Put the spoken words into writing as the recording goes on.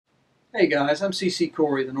Hey guys, I'm CC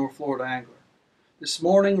Corey, the North Florida angler. This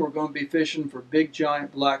morning we're going to be fishing for big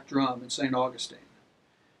giant black drum in St. Augustine.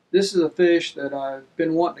 This is a fish that I've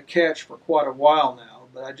been wanting to catch for quite a while now,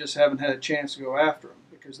 but I just haven't had a chance to go after them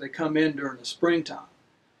because they come in during the springtime.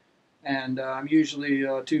 And I'm usually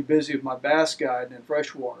too busy with my bass guide and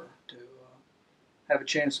freshwater to have a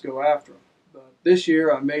chance to go after them. But this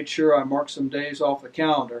year I made sure I marked some days off the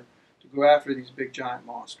calendar to go after these big giant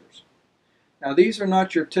monsters. Now these are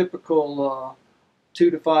not your typical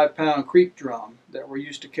 2 to 5 pound creek drum that we're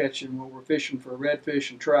used to catching when we're fishing for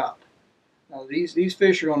redfish and trout. Now these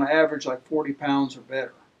fish are going to average like 40 pounds or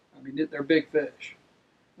better. I mean, they're big fish.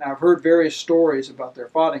 Now I've heard various stories about their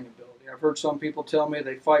fighting ability. I've heard some people tell me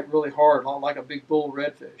they fight really hard, like a big bull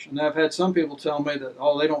redfish. And I've had some people tell me that,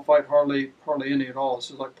 oh, they don't fight hardly any at all.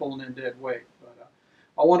 This is like pulling in dead weight. But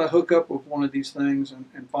I want to hook up with one of these things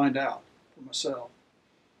and find out for myself.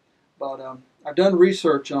 But I've done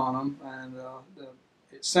research on them, and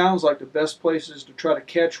it sounds like the best places to try to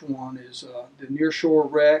catch one is the near-shore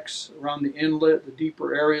wrecks around the inlet, the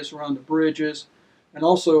deeper areas around the bridges, and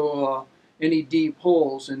also any deep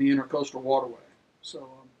holes in the intercoastal waterway. So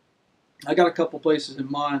I got a couple places in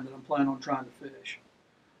mind that I'm planning on trying to fish.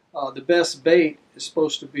 The best bait is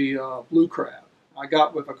supposed to be blue crab. I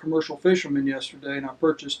got with a commercial fisherman yesterday, and I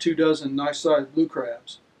purchased 2 dozen nice-sized blue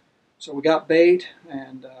crabs. So we got bait,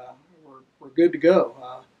 and we're good to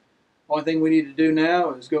go. Only thing we need to do now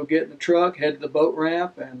is go get in the truck, head to the boat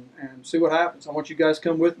ramp, and see what happens. I want you guys to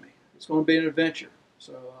come with me. It's going to be an adventure.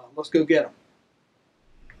 So let's go get them.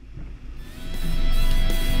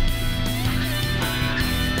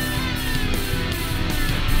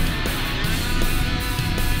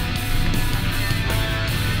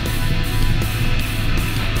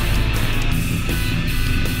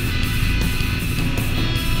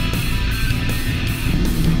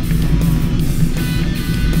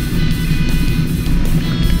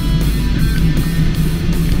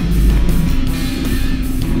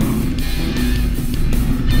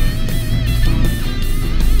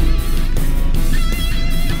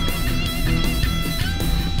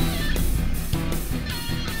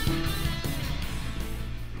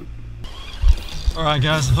 Alright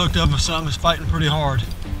guys, I hooked up with something that's fighting pretty hard.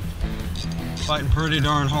 Fighting pretty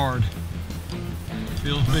darn hard.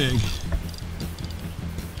 Feels big.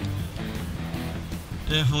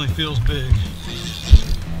 Definitely feels big.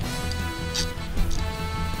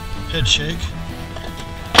 Head shake.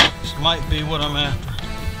 This might be what I'm after.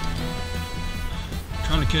 I'm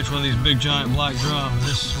trying to catch one of these big giant black drums.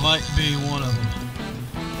 This might be one of them.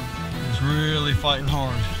 It's really fighting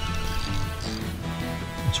hard.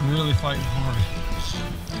 It's really fighting hard.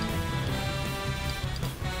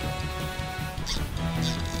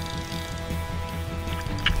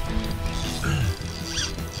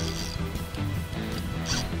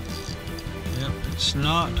 Yep, it's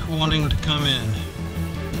not wanting to come in.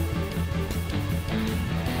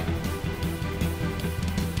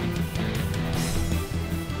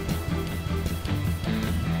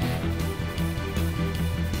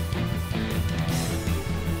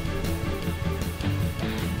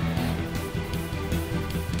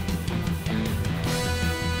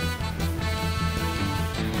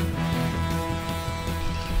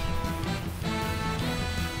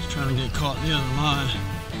 Trying to get caught in the other line.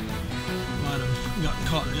 Might have gotten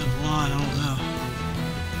caught in the other line, I don't know.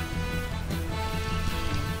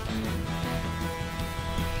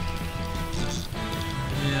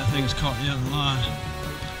 Yeah, I think it's caught in the other line.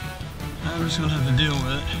 I'm just going to have to deal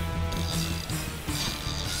with it.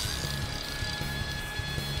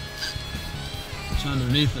 It's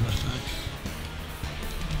underneath it, I think.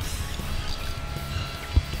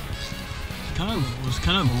 It was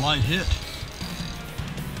kind of a light hit.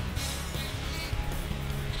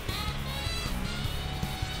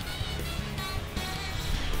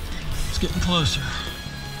 Getting closer.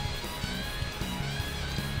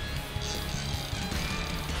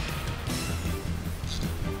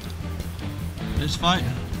 It's fighting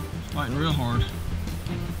real hard.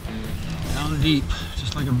 Down deep,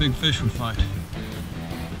 just like a big fish would fight.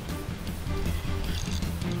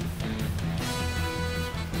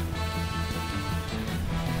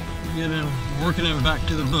 Working him back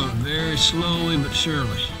to the boat, very slowly but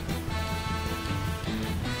surely.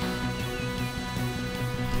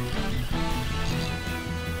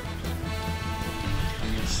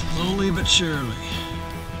 Slowly but surely.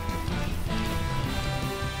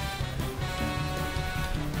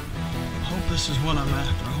 I hope this is what I'm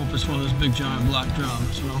after. I hope it's one of those big giant black drums.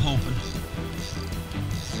 That's what I'm hoping.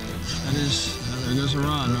 That is, there goes a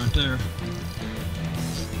run right there.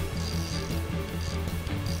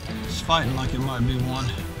 It's fighting like it might be one.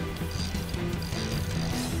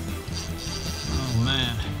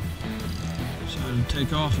 man. Decided to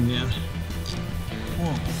take off again.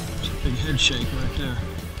 Whoa, there's a big head shake right there.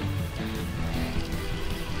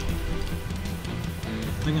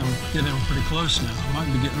 I think I'm getting pretty close now. I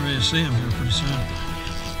might be getting ready to see him here pretty soon.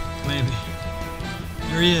 Maybe.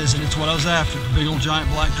 There he is, and it's what I was after. Big old giant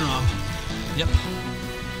black drum. Yep.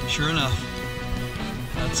 Sure enough.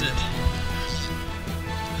 That's it.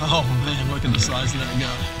 Oh man, look at the size of that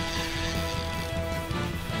guy.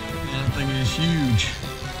 Man, that thing is huge.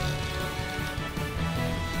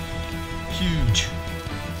 Huge.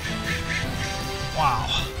 Wow.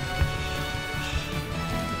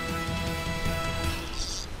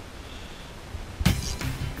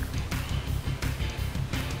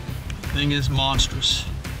 Thing is monstrous.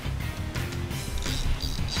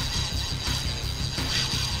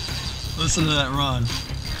 Listen to that run.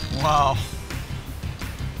 Wow.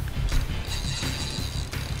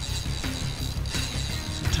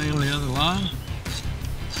 Is it tail the other line?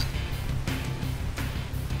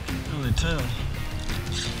 Can't really tell.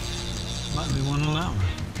 Might be one on that one.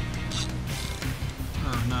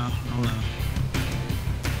 Oh no, I don't know.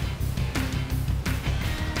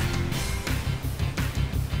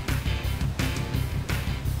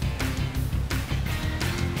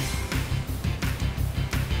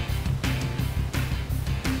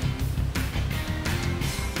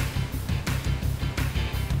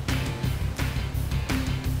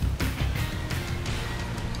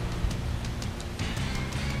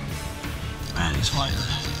 Man, he's fighting.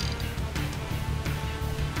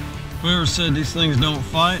 Whoever said these things don't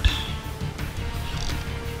fight,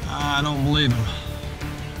 I don't believe them.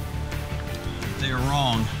 They are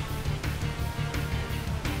wrong.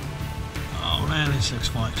 Oh man, these things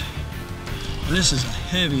fight. And this is a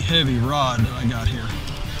heavy, heavy rod that I got here.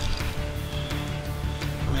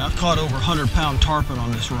 I mean, I've caught over 100-pound tarpon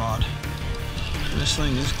on this rod. And this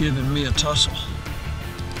thing is giving me a tussle.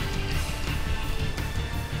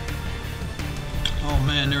 Oh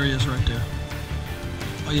man, there he is right there.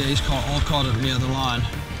 Oh yeah, he's all caught up in the other line.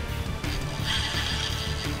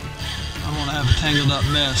 I don't want to have a tangled up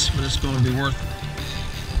mess, but it's going to be worth it.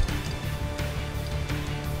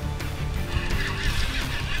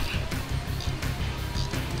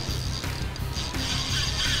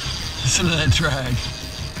 Listen to that drag.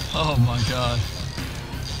 Oh my God.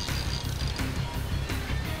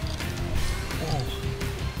 Whoa.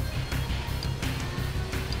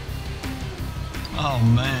 Oh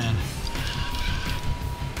man.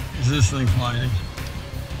 Is this thing fighting?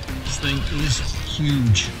 This thing is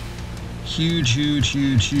huge. Huge, huge,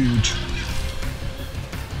 huge, huge.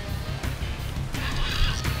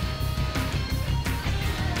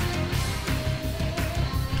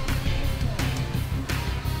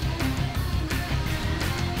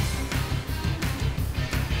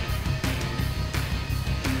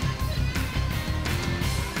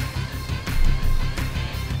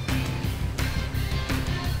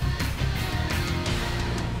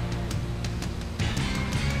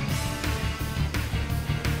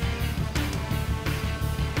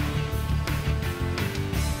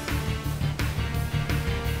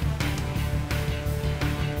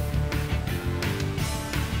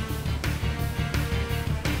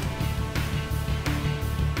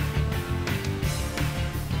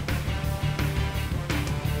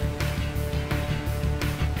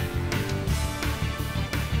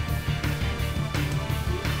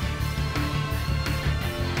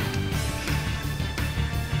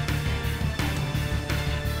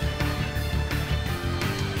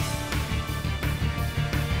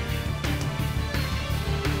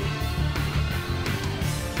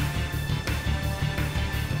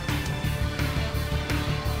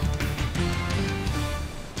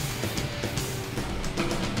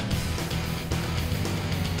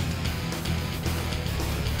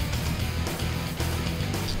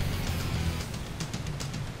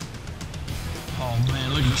 Oh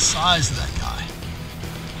man, look at the size of that guy.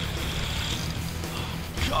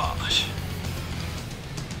 Oh, gosh.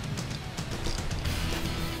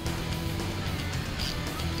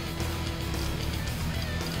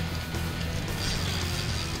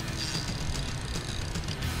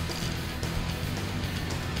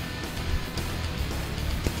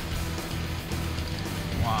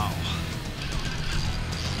 Wow.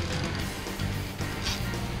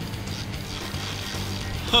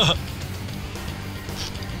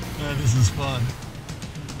 Man, this is fun.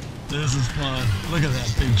 This is fun. Look at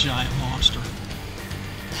that big giant monster.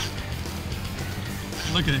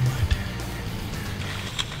 Look at him right there.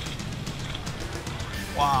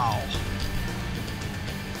 Wow.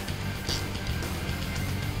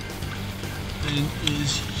 Thing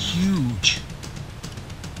is huge.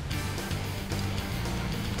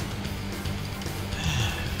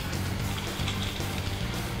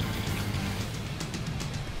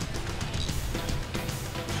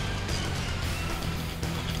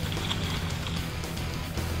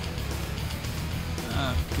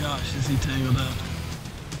 gosh, is he tangled up.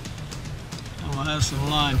 I'm gonna have some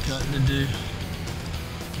line cutting to do.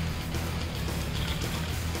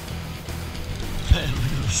 Man,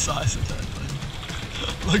 look at the size of that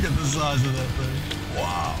thing. Look at the size of that thing.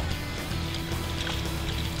 Wow.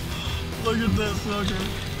 Look at that sucker.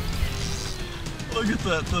 Look at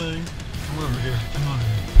that thing. Come over here. Come over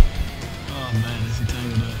here. Oh man, is he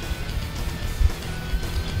tangled up.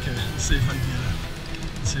 Okay, let's see if I can get him.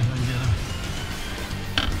 Let's see if I can get him.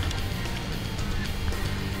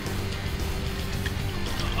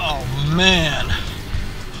 Oh man.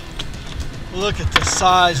 Look at the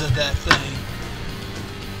size of that thing.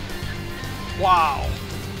 Wow.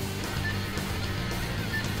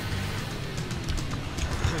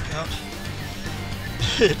 Hook out.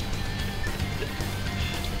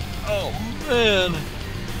 Oh man.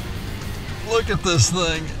 Look at this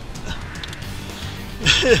thing.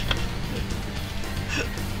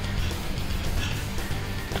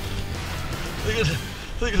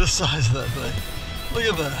 Look at the size of that thing. Look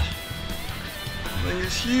at that. That thing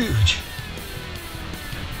is huge.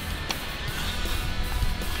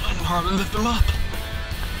 I can hardly lift him up.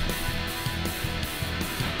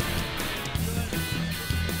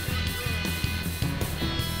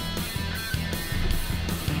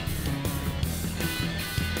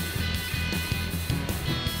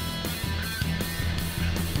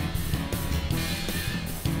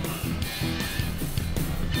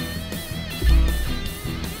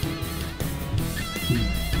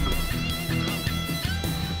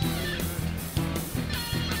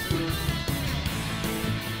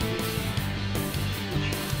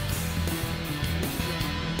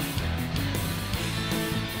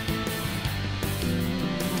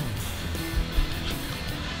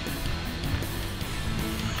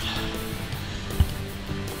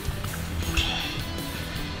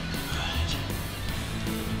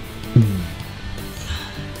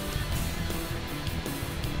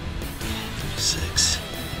 Six.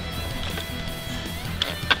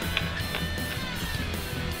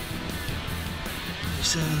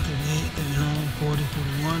 37, 38, 39, 40,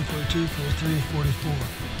 41, 42, 43, 44.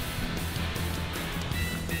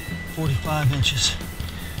 45 inches.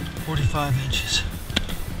 45 inches.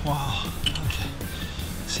 Wow. Okay.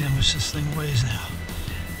 See how much this thing weighs now.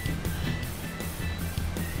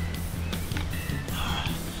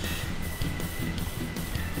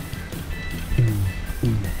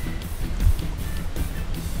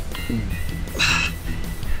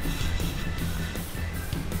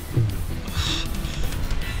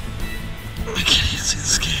 I can't even see the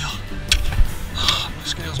scale. Oh, my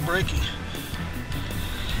scale's breaking.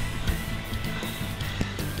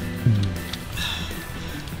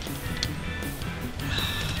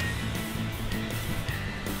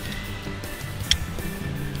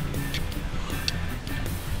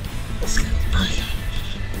 The scale's breaking.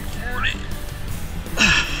 40.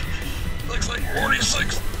 Looks like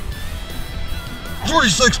 46.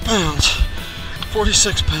 46 pounds.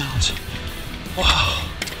 46 pounds. Wow.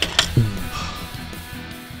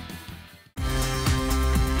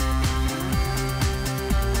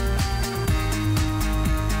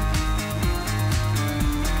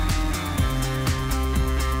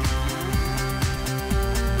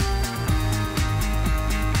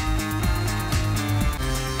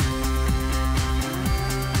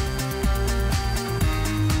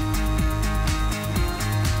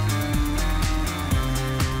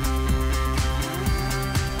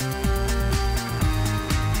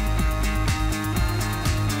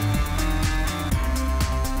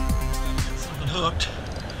 Hooked.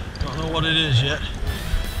 Don't know what it is yet.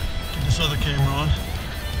 Get this other camera on.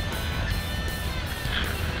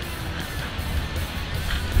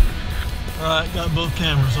 Alright, got both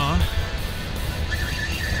cameras on.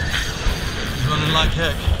 He's running like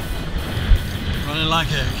heck. Running like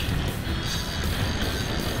heck.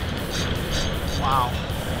 Wow.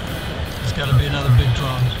 There's gotta be another big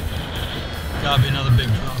drum. Gotta be another big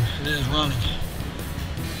drum. It is running.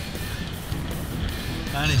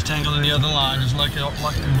 And he's tangled in the other line, just like him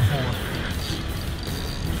before.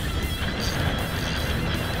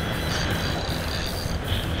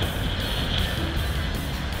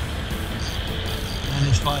 And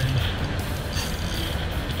he's fighting.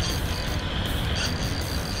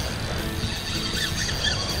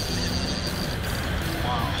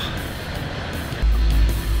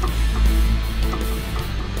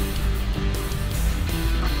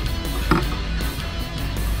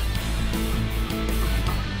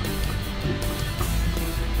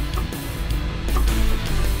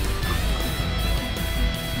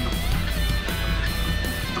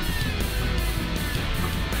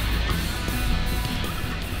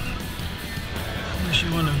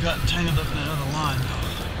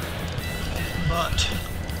 but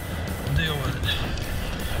we'll deal with it.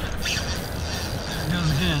 There it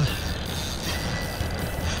goes again.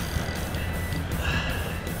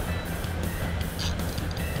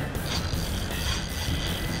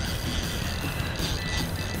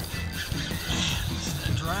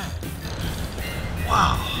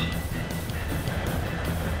 Wow.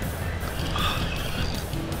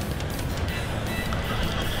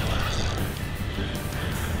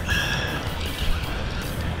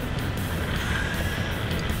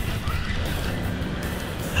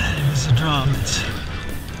 It was a drum. It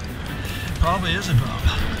probably is a drum.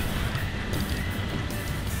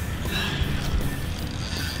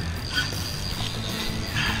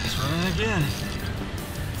 It's running again.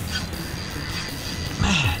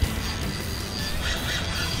 Man.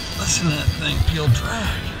 Listen to that thing feel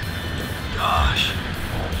drag. Gosh.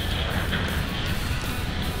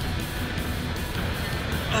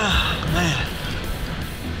 Ah, man.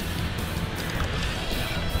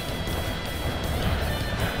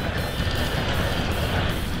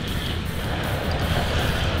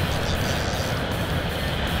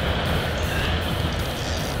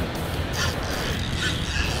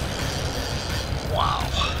 Wow.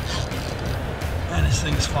 Man, this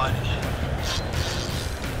thing is fighting.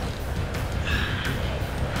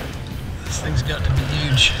 This thing's got to be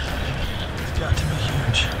huge. It's got to be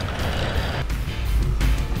huge.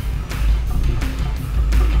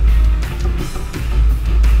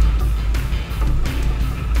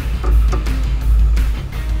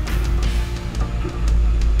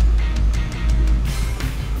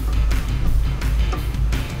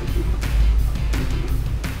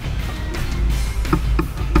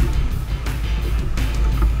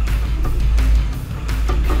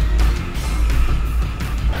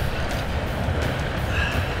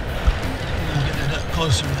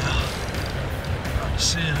 Closer now. About to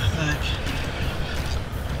see it, I think.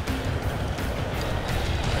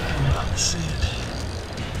 I'm about to see it.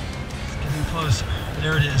 It's getting closer.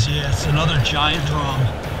 There it is. Yeah, it's another giant drum.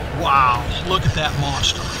 Wow, look at that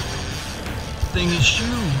monster. The thing is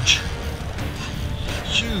huge.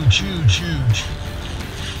 Huge, huge, huge.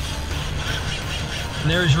 And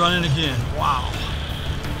there he's running again. Wow.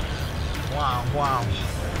 Wow, wow.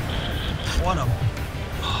 What a...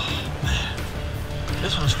 Oh, man.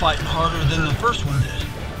 This one's fighting harder than the first one did.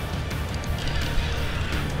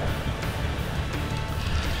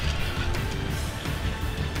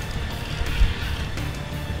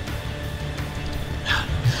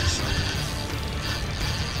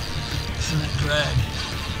 Listen to that drag.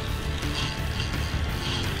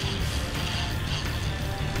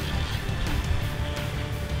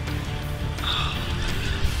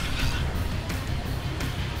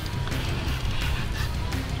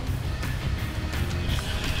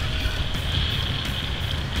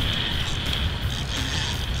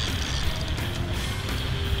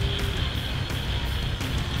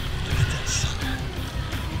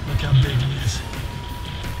 How big he is.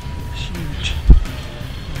 Huge.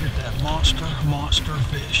 Look at that monster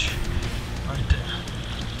fish right there.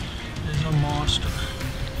 There's a monster.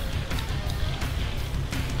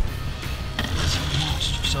 There's a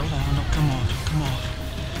monster. Slow down. Don't come off. Don't come off.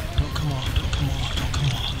 Don't come off. Don't come off. Don't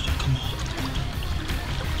come off. Don't come off.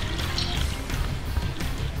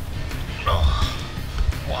 Oh,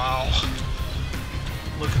 wow.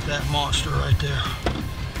 Look at that monster right there.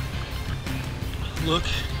 Look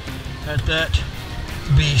at that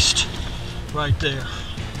beast right there.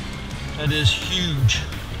 That is huge.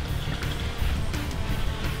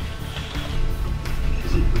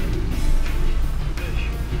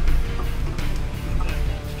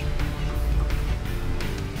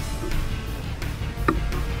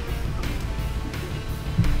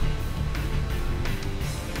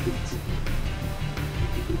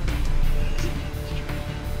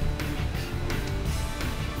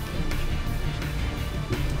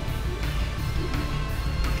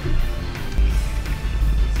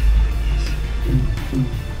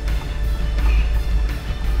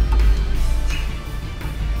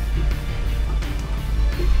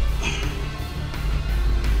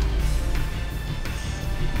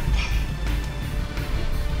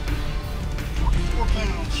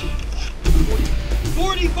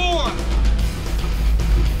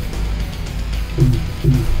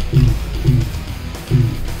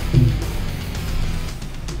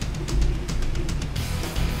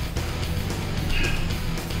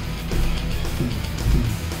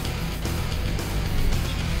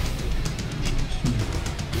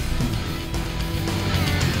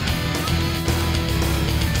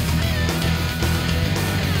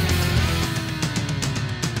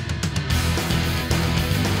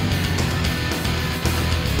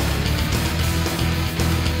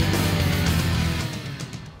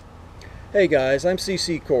 Hey guys, I'm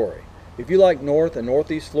CC Corey. If you like North and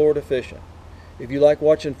Northeast Florida fishing, if you like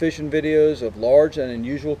watching fishing videos of large and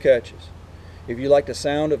unusual catches, if you like the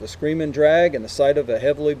sound of a screaming drag and the sight of a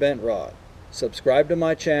heavily bent rod, subscribe to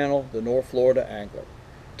my channel, The North Florida Angler.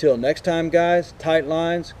 Till next time guys, tight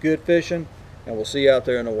lines, good fishing, and we'll see you out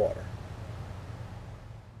there in the water.